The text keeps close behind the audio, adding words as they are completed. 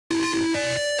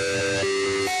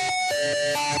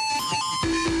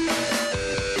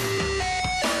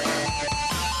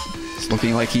It's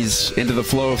looking like he's into the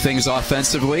flow of things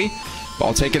offensively.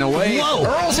 Ball taken away. Whoa.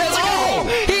 Earls has a goal.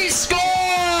 He scored!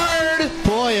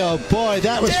 Boy, oh boy,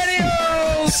 that was Danny Earls!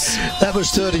 that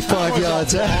was 35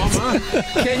 yards out.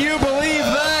 Can you believe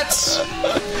that?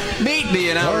 Meet me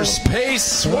in outer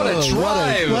space. What a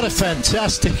drive! What a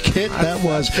fantastic hit that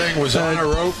was. Thing was on a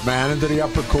rope, man, into the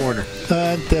upper corner.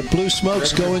 And blue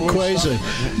smoke's going crazy.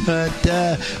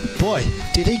 And boy,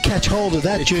 did he catch hold of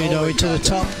that, Gino, into the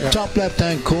top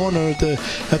left-hand corner of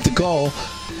the goal.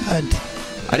 And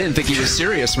I didn't think he was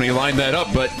serious when he lined that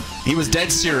up, but he was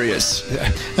dead serious.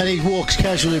 And he walks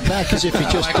casually back as if he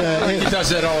just... he does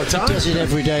that all the time. He does it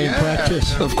every day in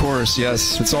practice. Of course,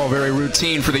 yes. It's all very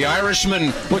routine for the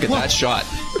Irishman. Look at that shot.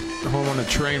 I want to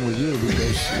train with you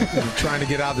because trying to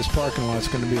get out of this parking lot is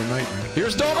going to be a nightmare.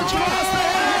 Here's Dolan's cross.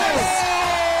 There it is!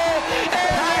 And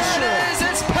there it is!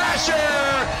 It's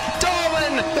Pasher!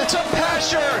 Dolan to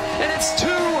Pasher! And it's 2-0,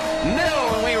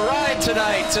 and we ride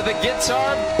tonight to the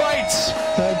guitar bite.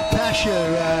 Pasher,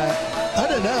 I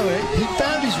don't know, he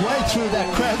found his way through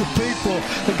that crowd of people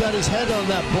and got his head on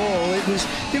that ball. It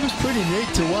was pretty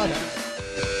neat to watch.